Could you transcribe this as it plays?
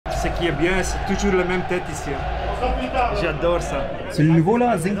qui est bien, c'est toujours la même tête ici. J'adore ça. C'est le nouveau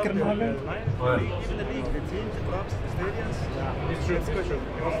là, Zinkernagen? Ouais.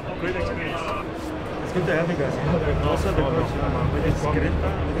 It's good to have you guys. Also the coach, it's great. I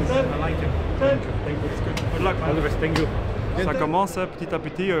like it. It's good. Good luck, all the best. Thank you. Ça commence petit à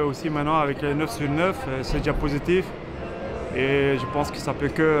petit aussi maintenant avec les 9 sur 9, c'est déjà positif. Et je pense que ça peut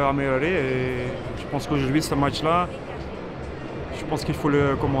que améliorer. Et je pense qu'aujourd'hui, ce match-là, je pense qu'il faut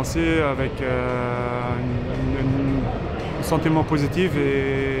le commencer avec un sentiment positif.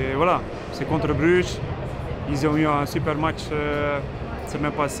 Et voilà, c'est contre Brugge. Ils ont eu un super match la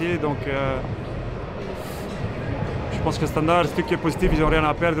semaine passée. Donc, je pense que standard, ce qui est positif, ils n'ont rien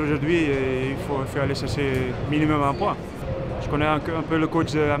à perdre aujourd'hui. Et il faut aller chercher minimum un point. Je connais un peu le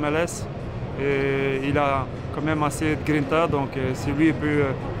coach de MLS. Et il a quand même assez de grinta, donc si lui peut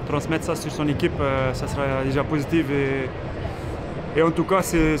transmettre ça sur son équipe, ça sera déjà positif. Et en tout cas,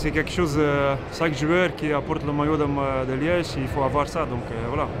 c'est quelque chose, chaque joueur qui apporte le maillot de Liège, il faut avoir ça. Donc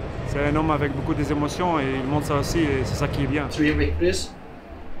voilà, c'est un homme avec beaucoup d'émotions et il montre ça aussi et c'est ça qui est bien. 3 victories,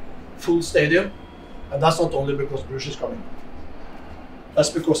 full stadium, and that's not only because Brugge is coming. That's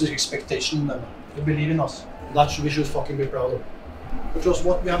because there's expectation in them. They believe in us. That we should fucking be proud of. Because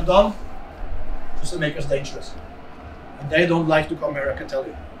what we have done to make us dangerous. And they don't like to come here, I can tell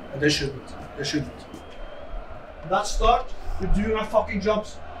you. And they shouldn't. They shouldn't. That start, we're doing our fucking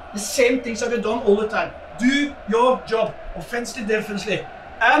jobs. The same things that we've done all the time. Do your job, offensively, defensively,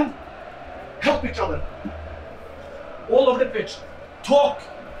 and help each other. All over the pitch. Talk.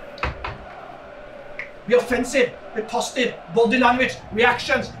 Be offensive, be positive, body language,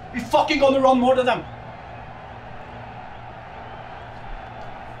 reactions. We're fucking gonna run more than them.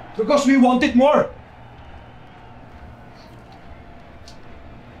 Because we want it more.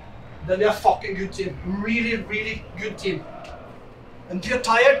 Then they're a fucking good team. Really, really good team. And if you're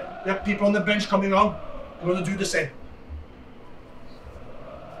tired, we have people on the bench coming on. We're gonna do the same.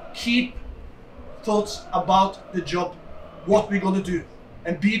 Keep thoughts about the job, what we're gonna do,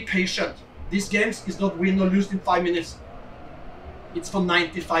 and be patient. These games is not win or lose in 5 minutes. It's for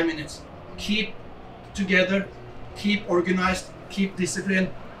 95 minutes. Keep together, keep organized, keep disciplined.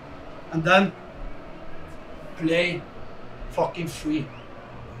 And then play fucking free.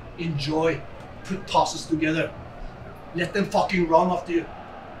 Enjoy. Put passes together. Let them fucking run after you.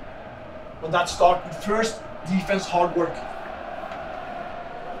 But that start with first defense, hard work.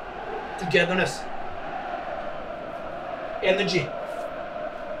 Togetherness. Energy.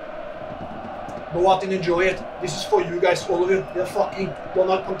 Go out and enjoy it. This is for you guys, all of you. You've fucking done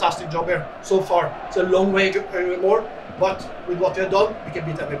a fantastic job here so far. It's a long way more, but with what we have done, we can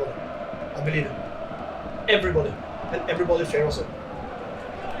beat everybody. I believe it. Everybody. And everybody fair also.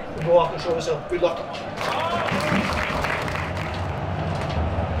 Go out and show yourself. Good luck.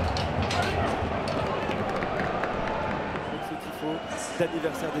 Ce tifo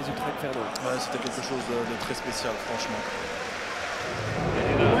d'anniversaire des Ultra Inferno. Ouais, c'était quelque chose de très spécial, franchement.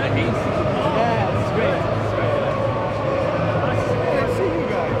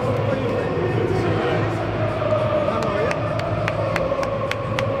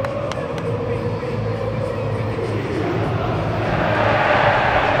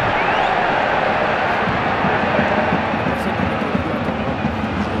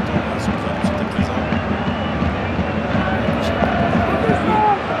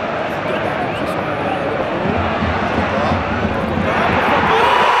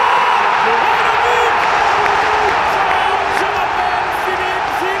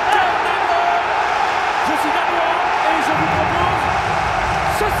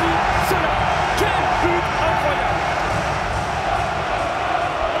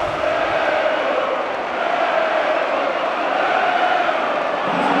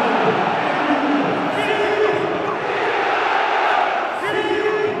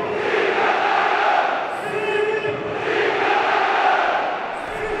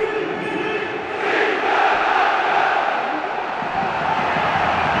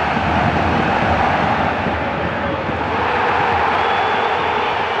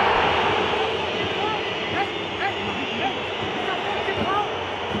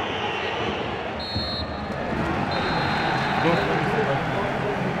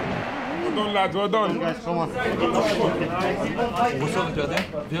 On ressort du gardien,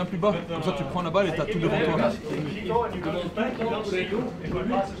 viens plus bas, comme ça tu prends la balle et t'as tout devant toi.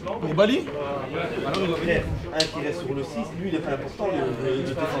 Pour Bali Un qui reste sur le 6, lui il est pas important, le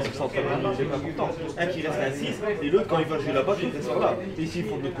défenseur central, il est pas important. Un qui reste à 6, et l'autre quand il va jouer là-bas, il reste sur là. Et s'ils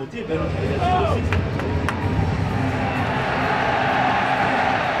font de l'autre côté, ben l'autre il reste sur le 6.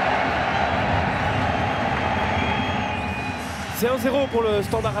 C'est 1-0 pour le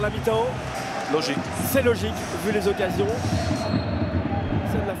Standard à la mi-temps. Logique. C'est logique, vu les occasions.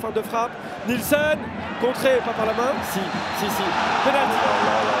 C'est la fin de frappe. Nielsen, contré, pas par la main. Si. Penalty.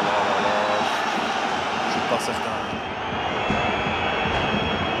 Je suis pas certain.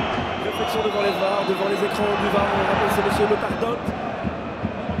 Réflexion devant les VAR, devant les écrans du VAR. On rappelle, c'est monsieur Le Pardot.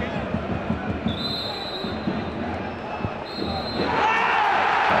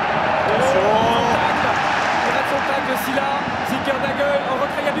 Silla, Zinkernagel en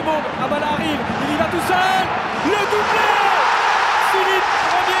retrait, il y a du monde. Abala arrive, il y va tout seul. Le doublé. Philippe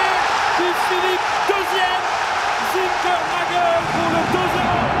premier, puis Philippe deuxième. Zinkernagel pour le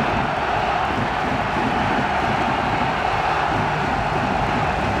 2-0.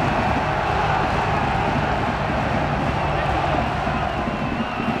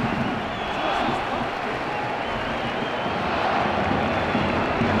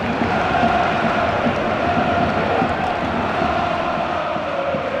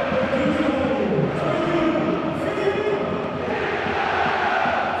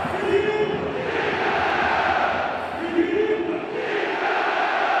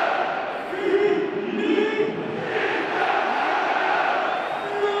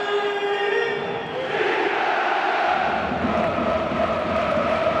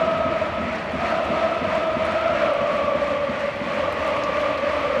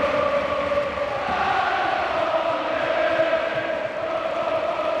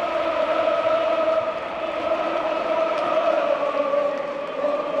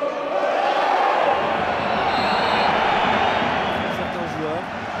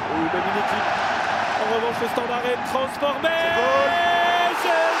 Le Standard est transformé. C'est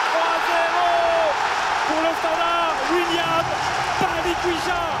 3-0 pour le Standard. William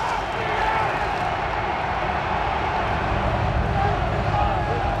Palikwisha.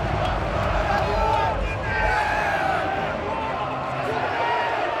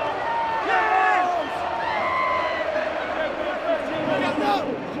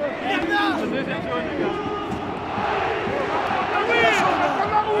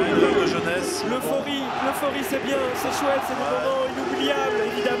 De jeunesse. L'euphorie c'est bien, c'est chouette, c'est des moments inoubliables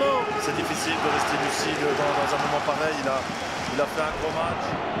évidemment. C'est difficile de rester lucide dans un moment pareil. Il a fait un gros match.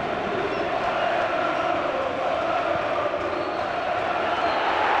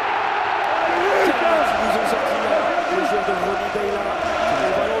 Ils nous ont sorti là, le joueur de Ronnie Deyla.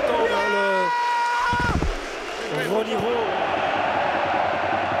 On va l'entendre, le Ronnie Rowe.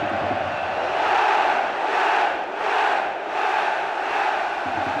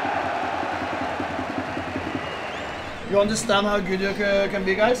 You understand how good you can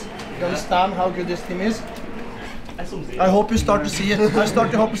be, guys? You understand how good this team is? I hope you start to see it. I start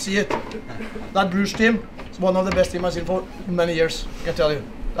to hope to see it. That Brugge team is one of the best teams I've seen for many years, I can tell you.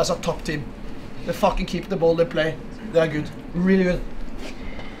 That's a top team. They fucking keep the ball, they play. They are good. Really good.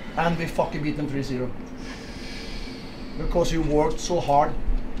 And we fucking beat them 3-0. Because you worked so hard.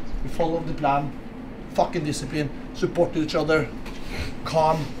 You followed the plan. Fucking discipline. Supported each other.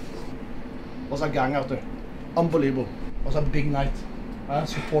 Calm. It was a gang out there. Unbelievable. It was a big night. And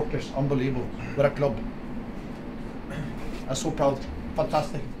supporters, unbelievable. We're a club. I'm so proud.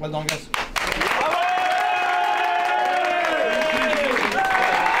 Fantastic. Well done, guys.